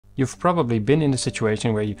You've probably been in the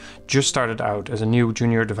situation where you just started out as a new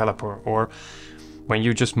junior developer, or when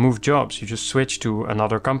you just moved jobs, you just switched to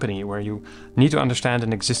another company where you need to understand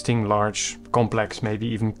an existing large, complex, maybe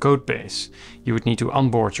even code base. You would need to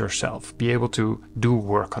onboard yourself, be able to do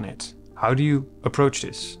work on it. How do you approach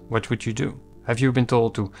this? What would you do? Have you been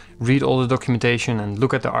told to read all the documentation and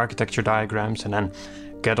look at the architecture diagrams and then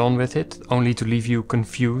get on with it, only to leave you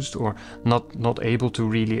confused or not able to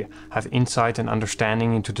really have insight and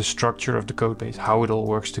understanding into the structure of the codebase, how it all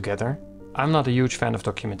works together? I'm not a huge fan of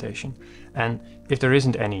documentation, and if there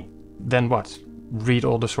isn't any, then what? Read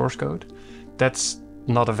all the source code? That's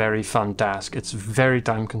not a very fun task. It's very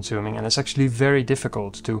time consuming, and it's actually very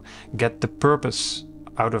difficult to get the purpose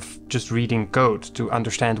out of just reading code, to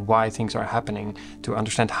understand why things are happening, to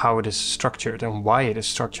understand how it is structured and why it is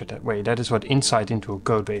structured that way. That is what insight into a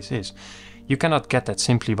code base is. You cannot get that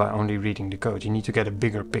simply by only reading the code. You need to get a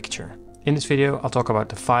bigger picture. In this video, I'll talk about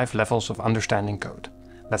the 5 levels of understanding code.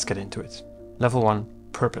 Let's get into it. Level 1,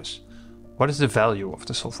 purpose. What is the value of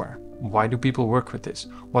the software? Why do people work with this?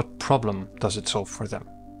 What problem does it solve for them?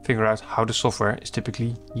 Figure out how the software is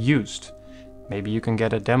typically used. Maybe you can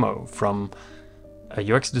get a demo from a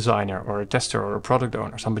UX designer or a tester or a product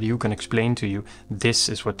owner, somebody who can explain to you this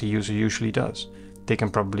is what the user usually does. They can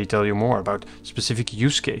probably tell you more about specific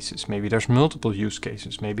use cases. Maybe there's multiple use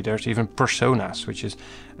cases. Maybe there's even personas, which is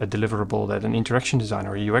a deliverable that an interaction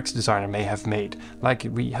designer or a UX designer may have made. Like,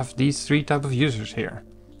 we have these 3 types of users here.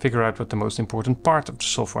 Figure out what the most important part of the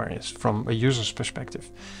software is from a user's perspective.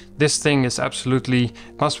 This thing is absolutely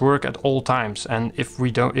must work at all times, and if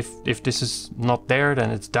this is not there, then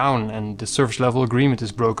it's down and the service level agreement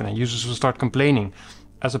is broken and users will start complaining,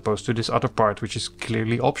 as opposed to this other part which is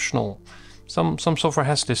clearly optional. Some software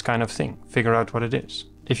has this kind of thing. Figure out what it is.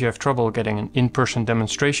 If you have trouble getting an in-person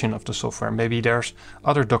demonstration of the software, maybe there's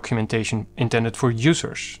other documentation intended for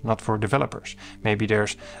users, not for developers. Maybe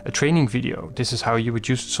there's a training video. This is how you would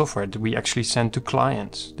use the software that we actually send to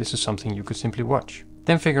clients. This is something you could simply watch.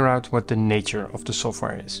 Then figure out what the nature of the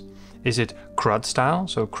software is. Is it CRUD style?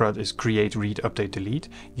 So CRUD is create, read, update, delete.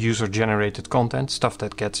 User-generated content, stuff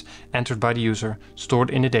that gets entered by the user, stored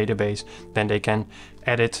in the database. Then they can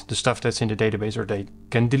edit the stuff that's in the database, or they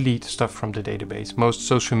can delete stuff from the database. Most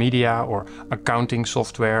social media or accounting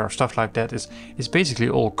software or stuff like that is basically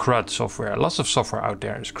all CRUD software. Lots of software out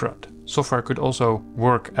there is CRUD. Software could also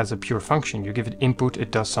work as a pure function. You give it input, it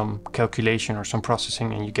does some calculation or some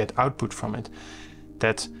processing, and you get output from it.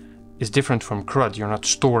 That is different from CRUD. You're not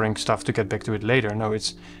storing stuff to get back to it later. No,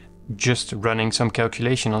 it's just running some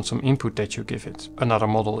calculation on some input that you give it. Another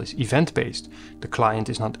model is event-based. The client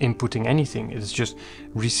is not inputting anything. It's just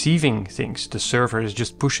receiving things. The server is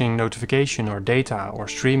just pushing notification or data or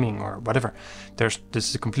streaming or whatever. This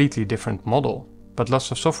is a completely different model. But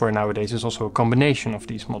lots of software nowadays is also a combination of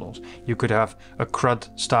these models. You could have a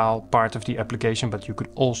CRUD style part of the application, but you could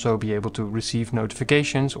also be able to receive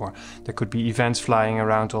notifications, or there could be events flying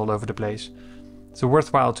around all over the place. It's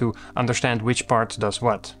worthwhile to understand which part does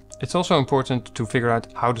what. It's also important to figure out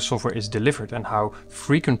how the software is delivered and how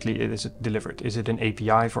frequently it is delivered. Is it an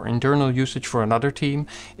API for internal usage for another team?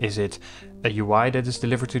 Is it a UI that is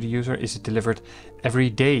delivered to the user? Is it delivered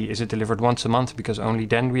every day? Is it delivered once a month because only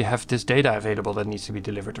then we have this data available that needs to be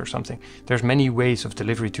delivered or something? There's many ways of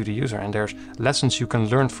delivery to the user, and there's lessons you can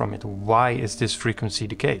learn from it. Why is this frequency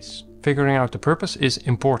the case? Figuring out the purpose is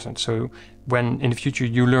important. So when in the future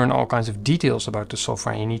you learn all kinds of details about the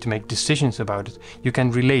software and you need to make decisions about it, you can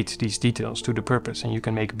relate these details to the purpose and you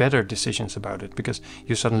can make better decisions about it because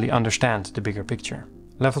you suddenly understand the bigger picture.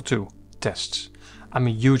 Level 2, tests. I'm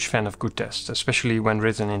a huge fan of good tests, especially when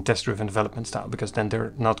written in test-driven development style, because then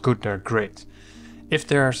they're not good, they're great. If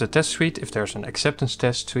there's a test suite, if there's an acceptance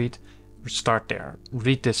test suite, start there,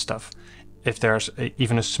 read this stuff. If there's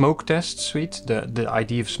even a smoke test suite, the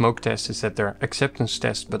idea of smoke tests is that they're acceptance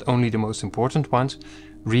tests, but only the most important ones.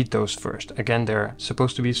 Read those first. Again, they're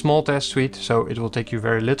supposed to be a small test suite, so it will take you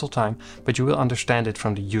very little time, but you will understand it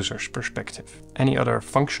from the user's perspective. Any other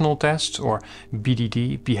functional tests or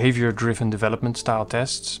BDD, behavior-driven development style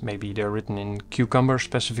tests, maybe they're written in Cucumber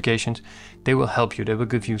specifications, they will help you, they will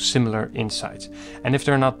give you similar insights. And if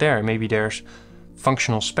they're not there, maybe there's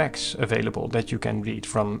functional specs available that you can read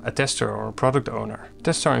from a tester or a product owner.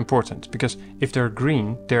 Tests are important because if they're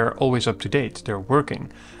green, they're always up to date, they're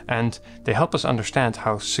working, and they help us understand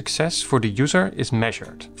how success for the user is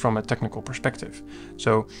measured from a technical perspective.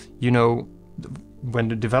 So, you know, when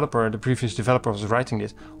the previous developer was writing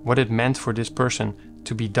this, what it meant for this person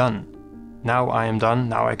to be done. now I am done,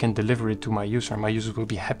 now I can deliver it to my user. My user will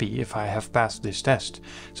be happy if I have passed this test.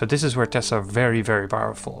 So this is where tests are very, very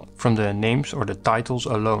powerful. From the names or the titles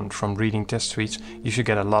alone, from reading test suites, you should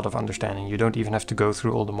get a lot of understanding. You don't even have to go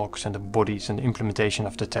through all the mocks and the bodies and the implementation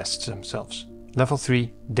of the tests themselves. Level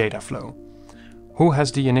 3, data flow. Who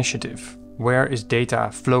has the initiative? Where is data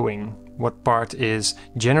flowing? What part is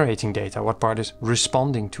generating data? What part is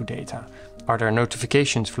responding to data? Are there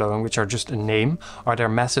notifications flowing, which are just a name? Are there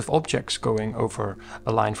massive objects going over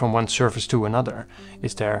a line from one service to another?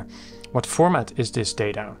 What format is this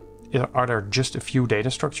data? Are there just a few data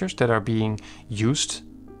structures that are being used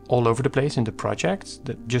all over the place in the project?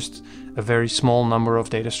 Just a very small number of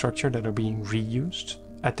data structures that are being reused?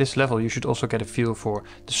 At this level, you should also get a feel for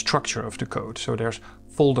the structure of the code. So there's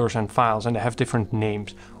folders and files and they have different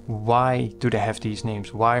names. Why do they have these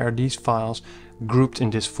names? Why are these files grouped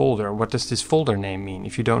in this folder? What does this folder name mean?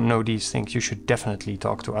 If you don't know these things, you should definitely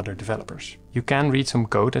talk to other developers. You can read some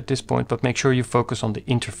code at this point, but make sure you focus on the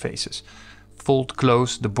interfaces. Fold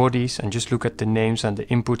close the bodies and just look at the names and the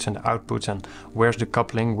inputs and the outputs and where's the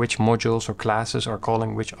coupling, which modules or classes are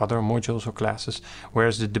calling which other modules or classes,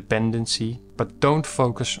 where's the dependency, but don't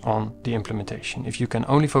focus on the implementation. If you can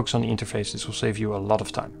only focus on the interface, this will save you a lot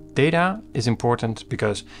of time. Data is important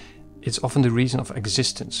because it's often the reason of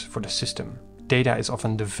existence for the system. Data is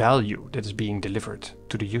often the value that is being delivered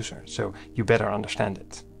to the user, so you better understand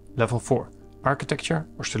it. Level 4, architecture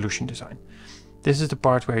or solution design. This is the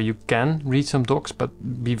part where you can read some docs,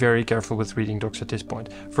 but be very careful with reading docs at this point.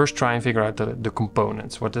 First, try and figure out the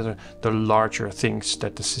components. What are the larger things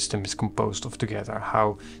that the system is composed of together?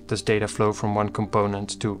 How does data flow from one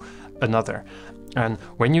component to another? And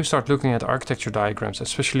when you start looking at architecture diagrams,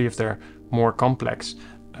 especially if they're more complex,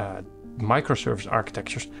 microservice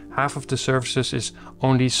architectures, half of the services is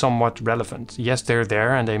only somewhat relevant. Yes, they're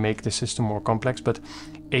there and they make the system more complex, but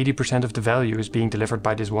 80% of the value is being delivered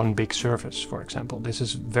by this one big service, for example. This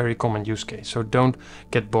is a very common use case. So don't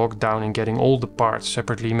get bogged down in getting all the parts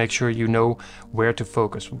separately. Make sure you know where to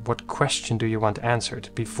focus. What question do you want answered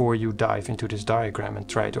before you dive into this diagram and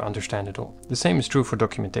try to understand it all? The same is true for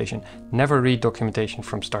documentation. Never read documentation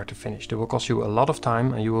from start to finish. It will cost you a lot of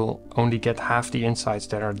time and you will only get half the insights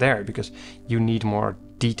that are there because you need more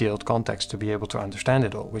detailed context to be able to understand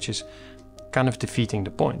it all, which is kind of defeating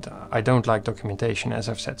the point. I don't like documentation, as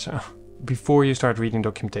I've said so. Before you start reading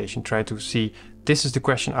documentation, try to see, this is the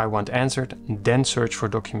question I want answered, then search for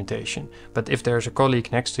documentation. But if there's a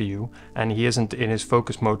colleague next to you and he isn't in his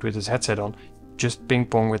focus mode with his headset on, just ping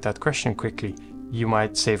pong with that question quickly. You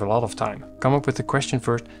might save a lot of time. Come up with the question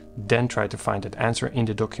first, then try to find that answer in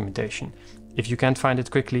the documentation. If you can't find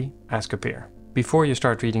it quickly, ask a peer. Before you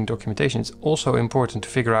start reading documentation, it's also important to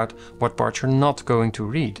figure out what parts you're not going to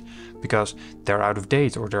read, because they're out of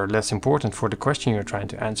date or they're less important for the question you're trying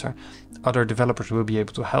to answer. Other developers will be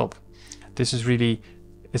able to help. This is really,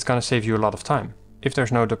 it's going to save you a lot of time. If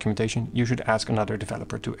there's no documentation, you should ask another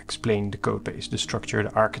developer to explain the codebase, the structure,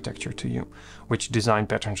 the architecture to you, which design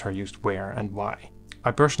patterns are used where and why.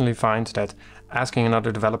 I personally find that asking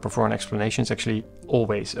another developer for an explanation is actually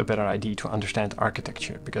always a better idea to understand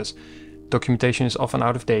architecture, because documentation is often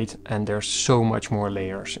out of date and there's so much more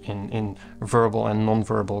layers in verbal and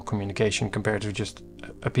non-verbal communication compared to just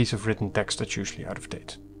a piece of written text that's usually out of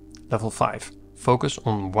date. Level 5. Focus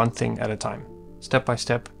on one thing at a time. Step by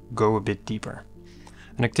step, go a bit deeper.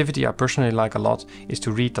 An activity I personally like a lot is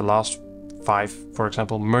to read the last 5, for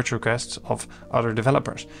example, merge requests of other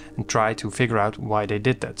developers and try to figure out why they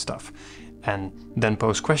did that stuff. And then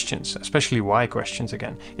pose questions, especially why questions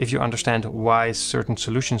again. If you understand why certain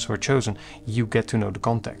solutions were chosen, you get to know the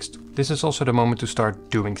context. This is also the moment to start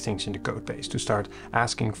doing things in the codebase, to start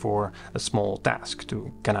asking for a small task.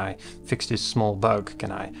 Can I fix this small bug?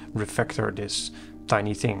 Can I refactor this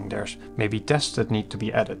tiny thing? There's maybe tests that need to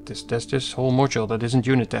be added. There's this whole module that isn't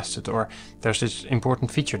unit tested, or there's this important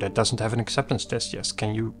feature that doesn't have an acceptance test yet.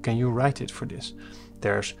 Can you write it for this?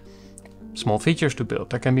 There's small features to build.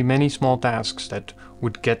 There can be many small tasks that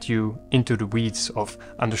would get you into the weeds of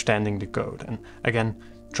understanding the code. And again,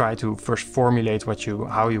 try to first formulate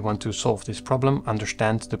how you want to solve this problem,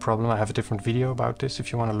 understand the problem. I have a different video about this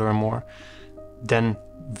if you want to learn more. Then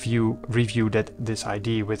review this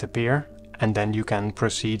idea with a peer, and then you can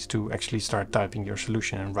proceed to actually start typing your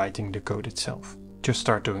solution and writing the code itself. Just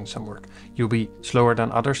start doing some work. You'll be slower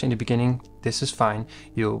than others in the beginning. This is fine.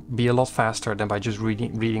 You'll be a lot faster than by just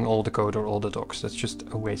reading all the code or all the docs. That's just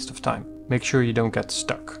a waste of time. Make sure you don't get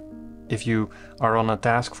stuck. If you are on a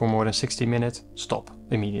task for more than 60 minutes, stop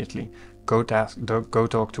immediately. Go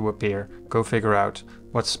talk to a peer. Go figure out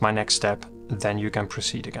what's my next step. Then you can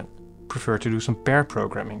proceed again. prefer to do some pair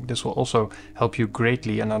programming. This will also help you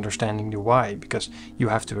greatly in understanding the why, because you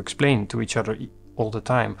have to explain to each other all the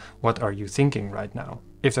time, what are you thinking right now?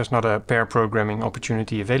 If there's not a pair programming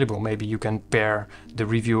opportunity available, maybe you can pair the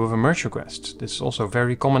review of a merge request. This is also a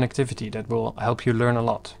very common activity that will help you learn a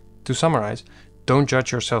lot. To summarize, don't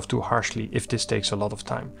judge yourself too harshly if this takes a lot of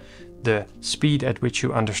time. The speed at which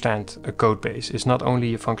you understand a code base is not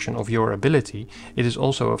only a function of your ability, it is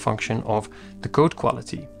also a function of the code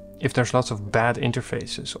quality. If there's lots of bad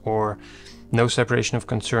interfaces or no separation of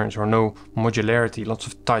concerns or no modularity, lots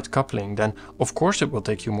of tight coupling, then of course it will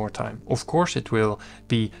take you more time. Of course it will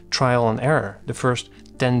be trial and error. The first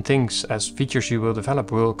 10 things as features you will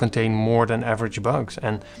develop will contain more than average bugs,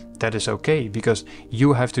 and that is okay because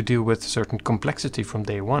you have to deal with certain complexity from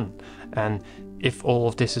day one. And if all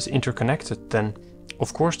of this is interconnected, then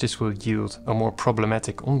of course this will yield a more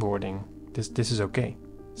problematic onboarding. This is okay.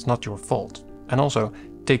 It's not your fault. And also,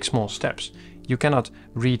 take small steps. You cannot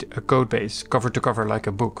read a code base cover to cover like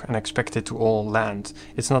a book and expect it to all land.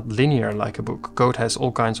 It's not linear like a book. Code has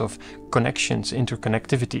all kinds of connections,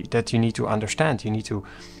 interconnectivity that you need to understand. You need to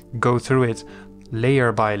go through it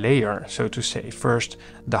layer by layer, so to say. First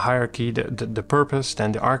the hierarchy, the purpose,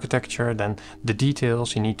 then the architecture, then the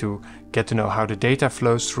details. You need to get to know how the data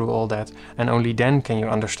flows through all that, and only then can you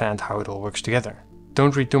understand how it all works together.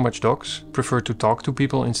 Don't read too much docs, prefer to talk to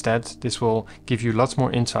people instead. This will give you lots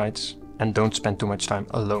more insights, and don't spend too much time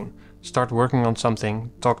alone. Start working on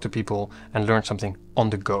something, talk to people, and learn something on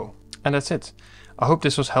the go. And that's it. I hope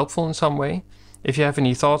this was helpful in some way. If you have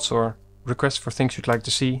any thoughts or requests for things you'd like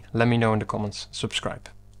to see, let me know in the comments. Subscribe.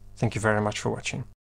 Thank you very much for watching.